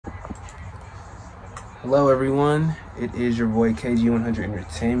Hello everyone, it is your boy KG100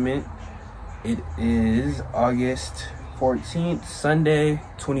 Entertainment. It is August 14th, Sunday,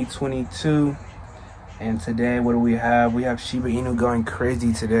 2022. And today, what do we have? We have Shiba Inu going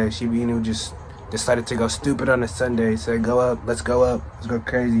crazy today. Shiba Inu just decided to go stupid on a Sunday. Said, go up, let's go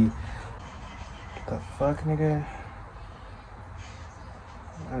crazy. The fuck, nigga?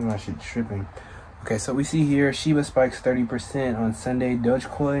 I don't know, shit tripping. Okay, so we see here, Shiba spikes 30% on Sunday.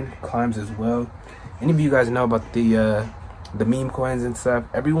 Dogecoin climbs as well. Any of you guys know about the meme coins and stuff?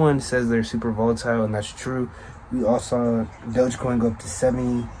 Everyone says they're super volatile, and that's true. We all saw Dogecoin go up to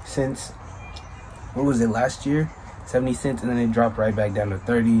 70 cents. What was it, last year? 70 cents, and then it dropped right back down to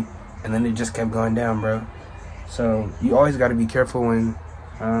 30, and then it just kept going down, bro. So you always got to be careful when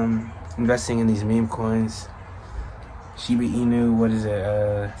investing in these meme coins. Shiba Inu, what is it?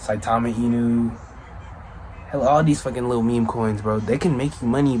 Saitama Inu. Hell, all these fucking little meme coins, bro. They can make you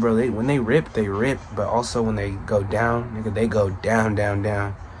money, bro. When they rip, but also when they go down, nigga, they go down, down,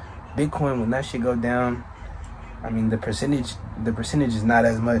 down. Bitcoin, when that shit go down, I mean, the percentage is not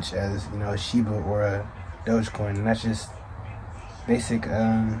as much as, you know, a Shiba or a Dogecoin, and that's just basic.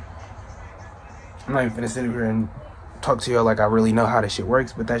 I'm not even gonna sit here and talk to you like I really know how this shit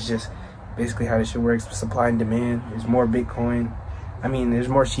works, but that's just basically how this shit works. Supply and demand. There's more Bitcoin. I mean, there's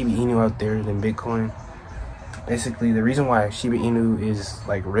more Shiba Inu out there than Bitcoin. Basically, the reason why Shiba Inu is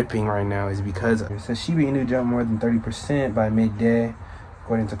like ripping right now is because it says Shiba Inu jumped more than 30% by midday,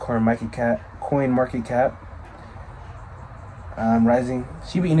 according to CoinMarketCap. Rising.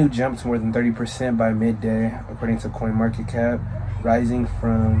 Shiba Inu jumps more than 30% by midday, according to CoinMarketCap, rising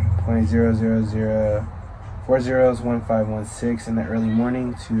from 0.00401516 in the early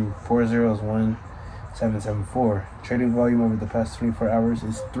morning to 401,774. Trading volume over the past 24 hours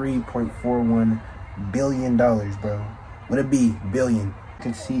is $3.41 billion, bro. Would it be billion? You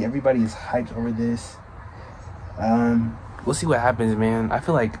can see everybody is hyped over this. We'll see what happens, man. I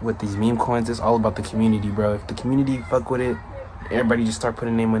feel like with these meme coins, it's all about the community, bro. If the community fuck with it, everybody just start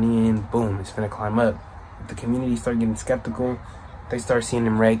putting their money in, boom, it's gonna climb up. If the community start getting skeptical, they start seeing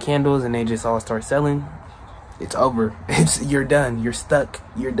them red candles and they just all start selling, it's over. You're done. You're stuck.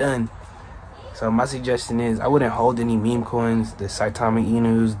 You're done. So my suggestion is I wouldn't hold any meme coins, the Saitama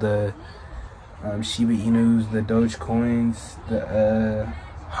Inus, the Shiba Inus, the Doge coins, the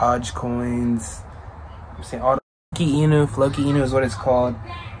Hodge coins. I'm saying all the Floki Inu is what it's called.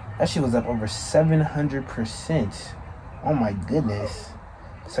 That shit was up over 700%. Oh my goodness.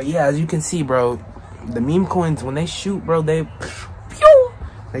 So yeah, as you can see, bro, the meme coins, when they shoot, bro, they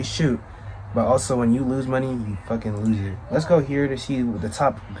shoot. But also when you lose money, you fucking lose it. Let's go here to see the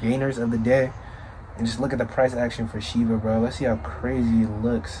top gainers of the day. And just look at the price action for Shiba, bro. Let's see how crazy it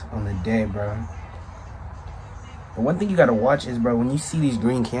looks on the day, bro. But one thing you gotta watch is, bro, when you see these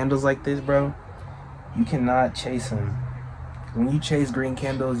green candles like this, bro, you cannot chase them. When you chase green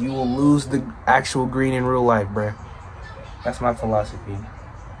candles, you will lose the actual green in real life, bro. That's my philosophy.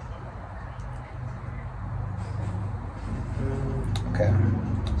 Okay.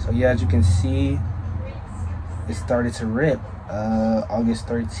 So yeah, as you can see, it started to rip August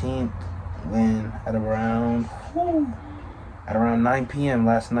 13th. When at around 9 p.m.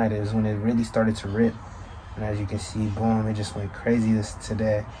 last night is when it really started to rip, and as you can see, boom, it just went crazy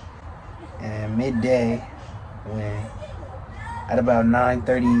today. And midday, when at about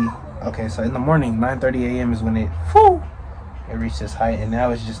 9:30, okay, so in the morning, 9:30 a.m. is when it reached its height, and now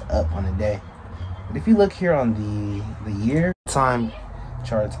it's just up on the day. But if you look here on the year time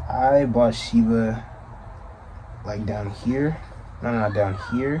charts, I bought Shiba like down here, no, down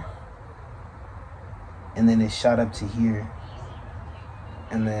here. And then it shot up to here,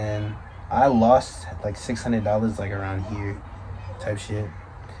 and then I lost like $600 like around here type shit.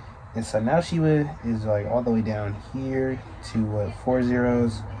 And so now Shiba is like all the way down here to what,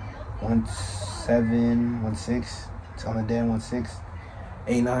 401716. It's on the day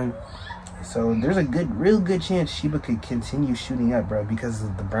 1689. So there's a real good chance Shiba could continue shooting up, bro, because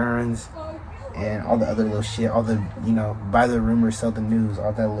of the burns and all the other little shit, all the, you know, buy the rumor, sell the news,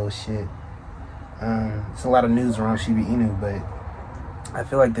 all that little shit. It's a lot of news around Shiba Inu, but I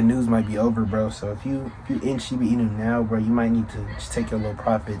feel like the news might be over, bro. So if you in Shiba Inu now, bro, you might need to just take your little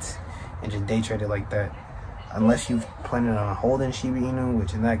profits and just day trade it like that. Unless you're planning on holding Shiba Inu,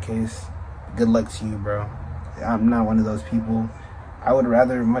 which in that case, good luck to you, bro. I'm not one of those people. I would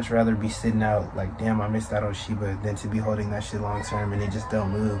much rather be sitting out like, damn, I missed out on Shiba, than to be holding that shit long term and it just don't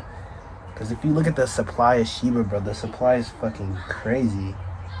move. Because if you look at the supply of Shiba, bro, the supply is fucking crazy.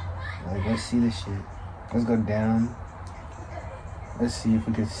 Like, let's see this shit. Let's go down. Let's see if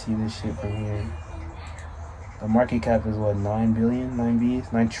we can see this shit from here. The market cap is what, 9 billion?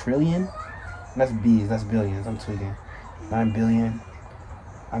 9 trillion? That's B's, that's billions. I'm tweaking. 9 billion.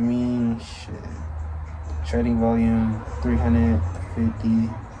 I mean, shit. Trading volume 350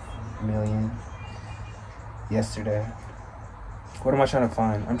 million yesterday. What am I trying to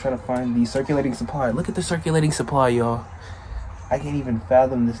find? I'm trying to find the circulating supply. Look at the circulating supply, y'all. I can't even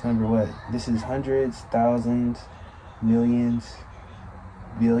fathom this number. What? This is hundreds, thousands, millions,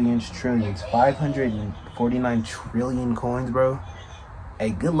 billions, trillions. 549 trillion coins, bro. Hey,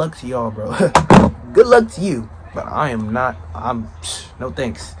 good luck to y'all, bro. Good luck to you. But I am not. No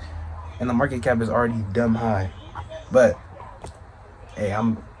thanks. And the market cap is already dumb high. But hey,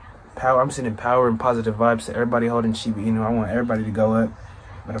 I'm sending power and positive vibes to everybody holding Shiba Inu. I want everybody to go up.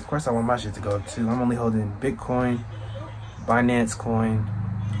 But of course I want my shit to go up too. I'm only holding Bitcoin, Binance Coin,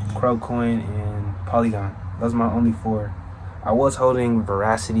 Crow Coin, and Polygon. Those are my only 4. I was holding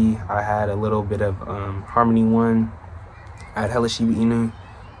Veracity. I had a little bit of Harmony One. I had hella Shiba Inu.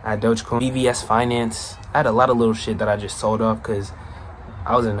 I had Dogecoin, BVS Finance. I had a lot of little shit that I just sold off because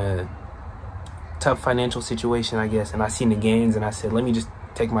I was in a tough financial situation, I guess, and I seen the gains and I said, let me just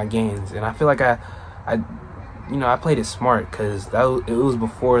take my gains. And I feel like I played it smart because it was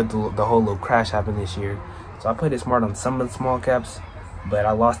before the whole little crash happened this year. So I played it smart on some of the small caps, but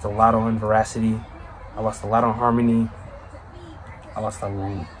I lost a lot on Veracity. I lost a lot on Harmony.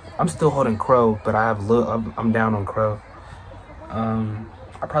 I'm still holding Crow, but I'm down on Crow.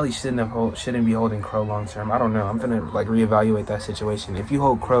 I probably shouldn't be holding Crow long term. I don't know. I'm gonna like reevaluate that situation. If you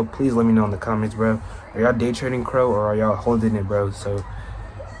hold Crow, please let me know in the comments, bro. Are y'all day trading Crow or are y'all holding it, bro? So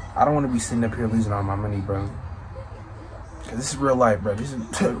I don't want to be sitting up here losing all my money, bro. Cause this is real life, bro. This is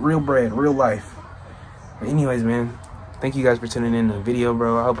real bread, real life. But anyways, man, thank you guys for tuning in to the video,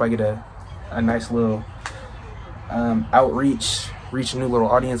 bro. I hope I get a nice little reach a new little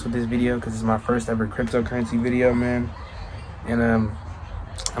audience with this video because it's my first ever cryptocurrency video, man. And I'm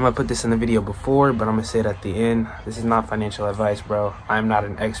gonna put this in the video before, but I'm gonna say it at the end. This is not financial advice, bro. I'm not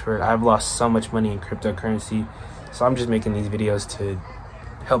an expert. I've lost so much money in cryptocurrency, so I'm just making these videos to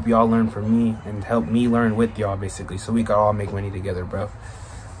help y'all learn from me and help me learn with y'all, basically, so we can all make money together, bro.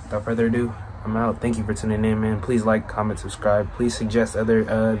 Without further ado, I'm out. Thank you for tuning in, man. Please like, comment, subscribe. Please suggest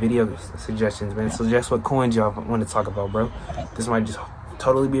other video suggestions, man. Suggest what coins y'all want to talk about, bro. This might just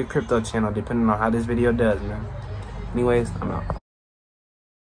totally be a crypto channel depending on how this video does, man. Anyways, I'm out.